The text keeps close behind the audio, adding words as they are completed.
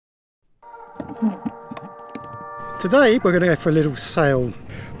Today we're going to go for a little sail.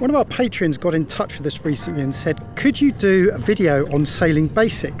 One of our patrons got in touch with us recently and said, could you do a video on sailing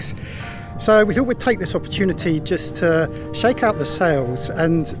basics? So we thought we'd take this opportunity just to shake out the sails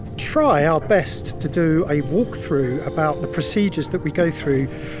and try our best to do a walkthrough about the procedures that we go through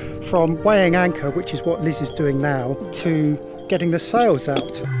from weighing anchor, which is what Liz is doing now, to getting the sails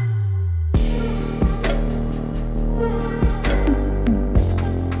out.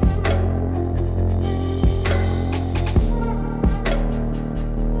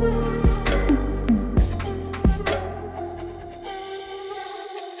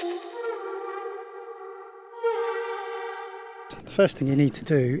 The first thing you need to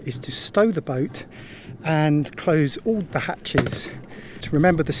do is to stow the boat and close all the hatches. To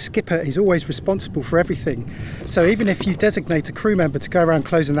remember, the skipper is always responsible for everything. So even if you designate a crew member to go around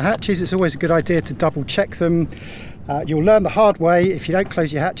closing the hatches, it's always a good idea to double check them. You'll learn the hard way, if you don't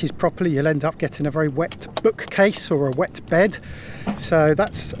close your hatches properly, you'll end up getting a very wet bookcase or a wet bed. So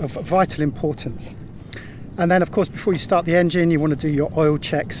that's of vital importance. And then of course, before you start the engine, you want to do your oil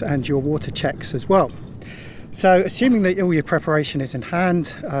checks and your water checks as well. So assuming that all your preparation is in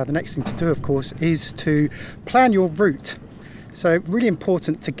hand, the next thing to do, of course, is to plan your route. So really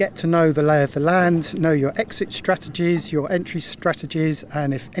important to get to know the lay of the land, know your exit strategies, your entry strategies,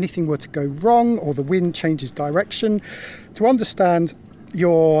 and if anything were to go wrong or the wind changes direction, to understand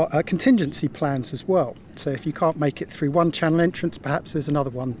your contingency plans as well. So if you can't make it through one channel entrance, perhaps there's another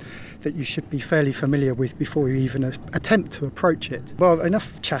one that you should be fairly familiar with before you even attempt to approach it. Well,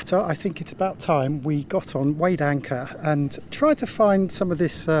 enough chatter. I think it's about time we got on, weighed anchor, and tried to find some of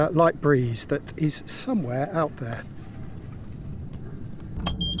this light breeze that is somewhere out there.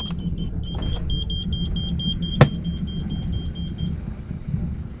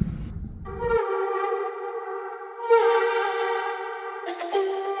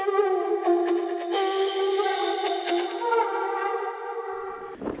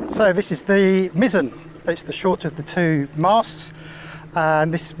 So this is the mizzen. It's the shorter of the two masts,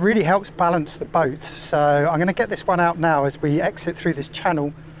 and this really helps balance the boat. So I'm going to get this one out now as we exit through this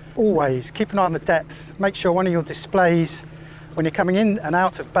channel. Always keep an eye on the depth. Make sure one of your displays when you're coming in and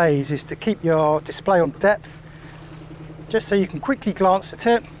out of bays is to keep your display on depth, just so you can quickly glance at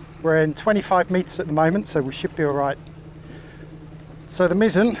it. We're in 25 meters at the moment, so we should be all right. So the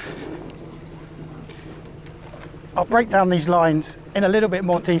mizzen, I'll break down these lines in a little bit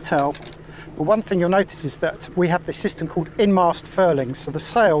more detail, but one thing you'll notice is that we have this system called in-mast furling. So the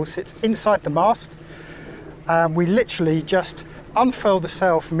sail sits inside the mast, and we literally just unfurl the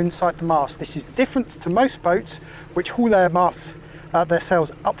sail from inside the mast. This is different to most boats which haul their masts, their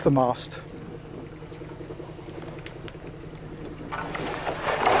sails up the mast.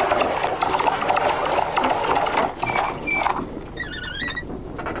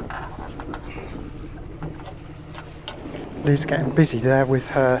 Liz getting busy there with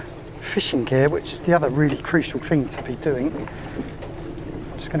her fishing gear, which is the other really crucial thing to be doing.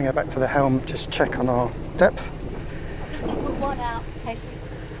 I'm just going to go back to the helm, just check on our depth. Put one out in case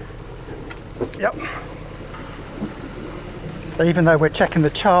we... Yep. So even though we're checking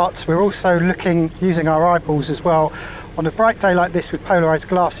the charts, we're also looking, using our eyeballs as well. On a bright day like this with polarised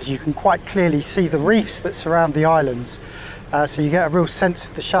glasses, you can quite clearly see the reefs that surround the islands. So you get a real sense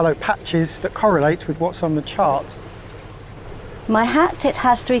of the shallow patches that correlate with what's on the chart. My hat, it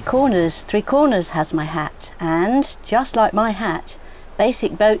has three corners. Three corners has my hat. And just like my hat,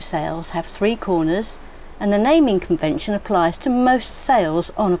 basic boat sails have three corners, and the naming convention applies to most sails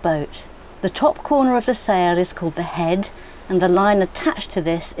on a boat. The top corner of the sail is called the head, and the line attached to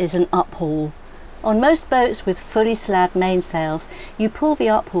this is an uphaul. On most boats with fully slabbed mainsails, you pull the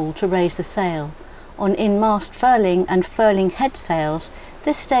uphaul to raise the sail. On in-mast furling and furling head sails,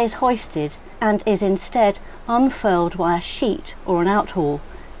 this stays hoisted and is instead unfurled by a sheet or an outhaul,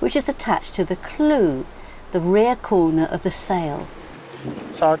 which is attached to the clew, the rear corner of the sail.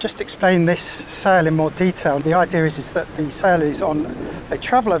 So I'll just explain this sail in more detail. The idea is that the sail is on a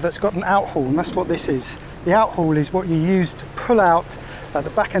traveller that's got an outhaul, and that's what this is. The outhaul is what you use to pull out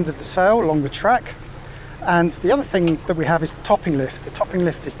the back end of the sail along the track. And the other thing that we have is the topping lift. The topping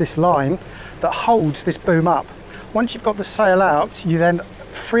lift is this line that holds this boom up. Once you've got the sail out, you then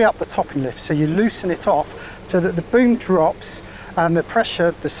free up the topping lift, so you loosen it off so that the boom drops and the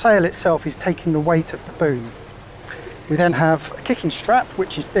pressure, the sail itself, is taking the weight of the boom. We then have a kicking strap,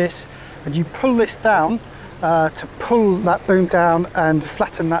 which is this, and you pull this down to pull that boom down and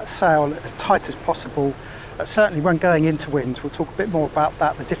flatten that sail as tight as possible, certainly when going into wind. We'll talk a bit more about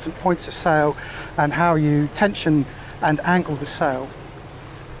that, the different points of sail and how you tension and angle the sail.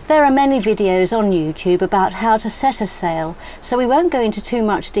 There are many videos on YouTube about how to set a sail, so we won't go into too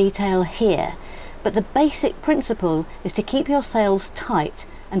much detail here. but the basic principle is to keep your sails tight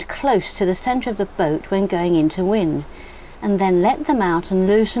and close to the centre of the boat when going into wind, and then let them out and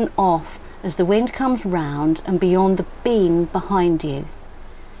loosen off as the wind comes round and beyond the beam behind you.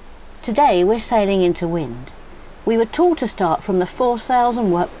 Today we're sailing into wind. We were taught to start from the foresails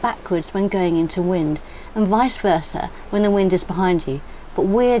and work backwards when going into wind, and vice versa when the wind is behind you, but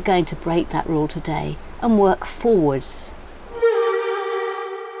we're going to break that rule today and work forwards.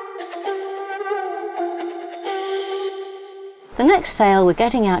 The next sail we're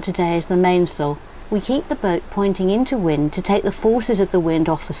getting out today is the mainsail. We keep the boat pointing into wind to take the forces of the wind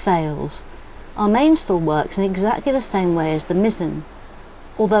off the sails. Our mainsail works in exactly the same way as the mizzen.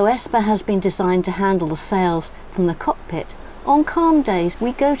 Although Esper has been designed to handle the sails from the cockpit, on calm days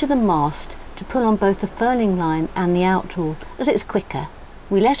we go to the mast to pull on both the furling line and the outhaul, as it's quicker.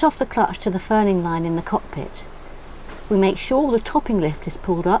 We let off the clutch to the furling line in the cockpit. We make sure the topping lift is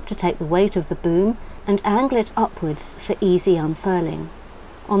pulled up to take the weight of the boom and angle it upwards for easy unfurling.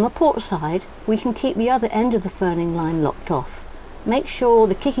 On the port side, we can keep the other end of the furling line locked off. Make sure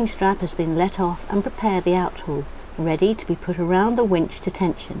the kicking strap has been let off and prepare the outhaul, ready to be put around the winch to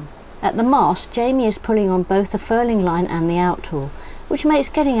tension. At the mast, Jamie is pulling on both the furling line and the outhaul, which makes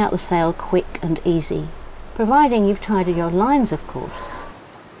getting out the sail quick and easy, providing you've tidied your lines, of course.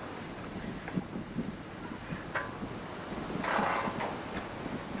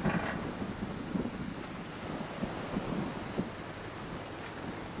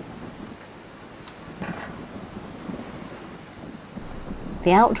 The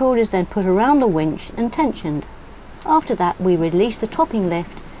outhaul is then put around the winch and tensioned. After that we release the topping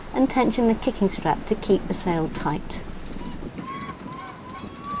lift and tension the kicking strap to keep the sail tight.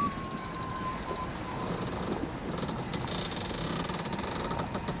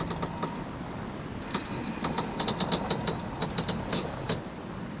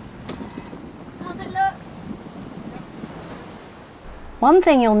 How's it look? One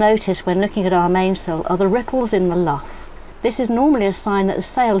thing you'll notice when looking at our mainsail are the ripples in the luff. This is normally a sign that the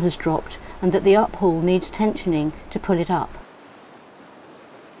sail has dropped and that the uphaul needs tensioning to pull it up.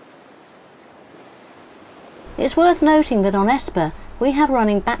 It's worth noting that on Esper we have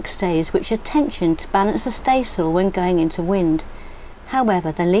running backstays which are tensioned to balance the staysail when going into wind.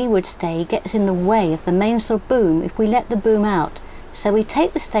 However, the leeward stay gets in the way of the mainsail boom if we let the boom out, so we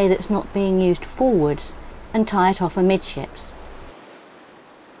take the stay that's not being used forwards and tie it off amidships.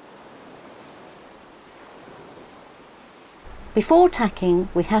 Before tacking,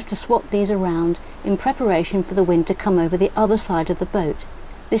 we have to swap these around in preparation for the wind to come over the other side of the boat.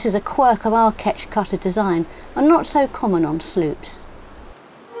 This is a quirk of our ketch cutter design and not so common on sloops.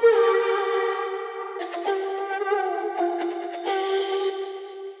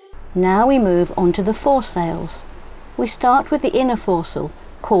 Now we move on to the foresails. We start with the inner foresail,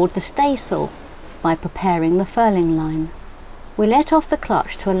 called the staysail, by preparing the furling line. We let off the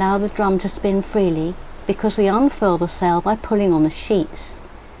clutch to allow the drum to spin freely, because we unfurl the sail by pulling on the sheets.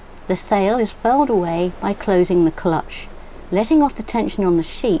 The sail is furled away by closing the clutch, letting off the tension on the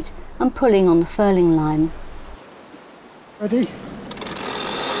sheet and pulling on the furling line. Ready?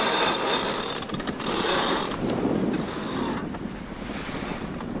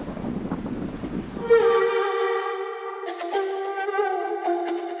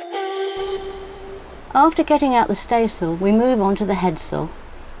 After getting out the staysail, we move on to the headsail.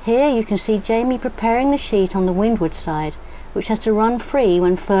 Here you can see Jamie preparing the sheet on the windward side, which has to run free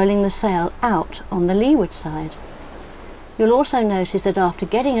when furling the sail out on the leeward side. You'll also notice that after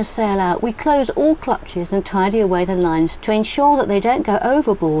getting a sail out, we close all clutches and tidy away the lines to ensure that they don't go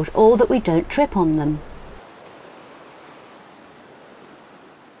overboard or that we don't trip on them.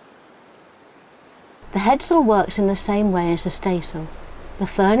 The headsail works in the same way as the staysail. The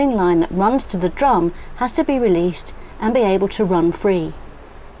furling line that runs to the drum has to be released and be able to run free.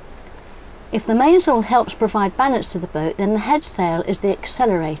 If the mainsail helps provide balance to the boat, then the headsail is the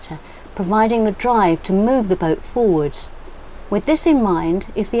accelerator, providing the drive to move the boat forwards. With this in mind,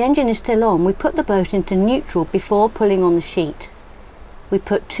 if the engine is still on, we put the boat into neutral before pulling on the sheet. We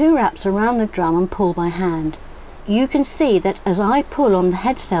put 2 wraps around the drum and pull by hand. You can see that as I pull on the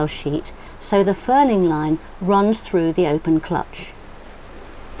headsail sheet, so the furling line runs through the open clutch.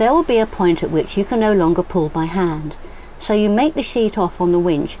 There will be a point at which you can no longer pull by hand, so you make the sheet off on the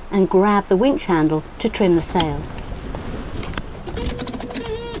winch and grab the winch handle to trim the sail.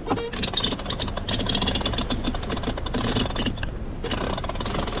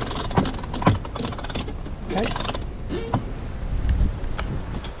 Okay.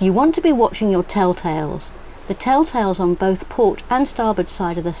 You want to be watching your telltales. The telltales on both port and starboard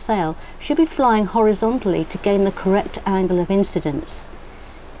side of the sail should be flying horizontally to gain the correct angle of incidence.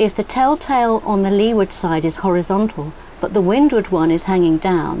 If the telltale on the leeward side is horizontal, but the windward one is hanging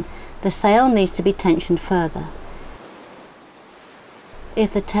down, the sail needs to be tensioned further.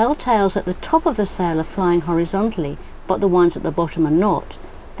 If the telltales at the top of the sail are flying horizontally, but the ones at the bottom are not,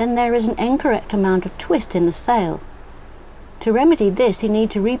 then there is an incorrect amount of twist in the sail. To remedy this, you need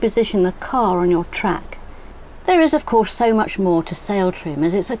to reposition the car on your track. There is of course so much more to sail trim,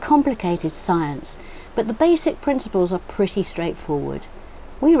 as it's a complicated science, but the basic principles are pretty straightforward.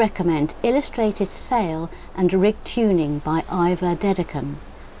 We recommend Illustrated Sail and Rig Tuning by Ivor Dedicum,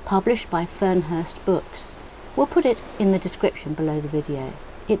 published by Fernhurst Books. We'll put it in the description below the video.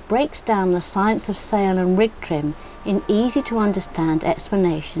 It breaks down the science of sail and rig trim in easy to understand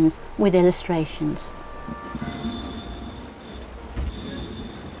explanations with illustrations.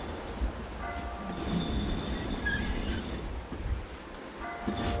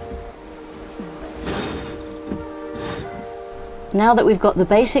 Now that we've got the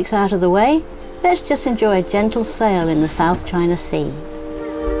basics out of the way, let's just enjoy a gentle sail in the South China Sea.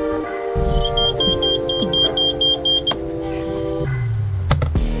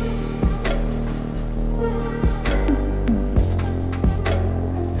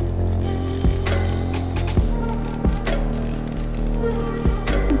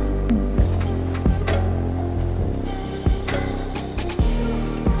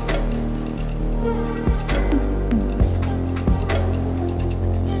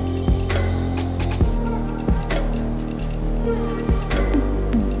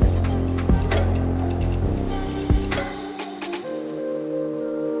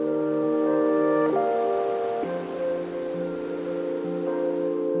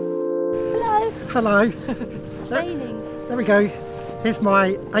 Hello. Sailing. There we go. Here's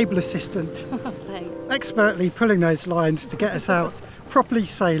my able assistant, expertly pulling those lines to get us out properly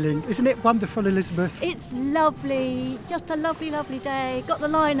sailing. Isn't it wonderful, Elizabeth? It's lovely, just a lovely, lovely day. Got the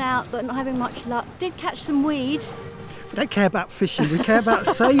line out, but not having much luck. Did catch some weed. We don't care about fishing, we care about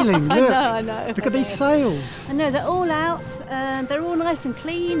sailing. Look. I know. Look at these sails. I know, they're all out, and they're all nice and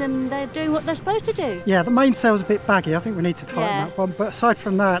clean, and they're doing what they're supposed to do. Yeah, the mainsail's a bit baggy. I think we need to tighten Yeah. that one. But aside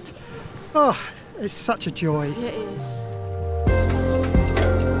from that, oh, it's such a joy. It is.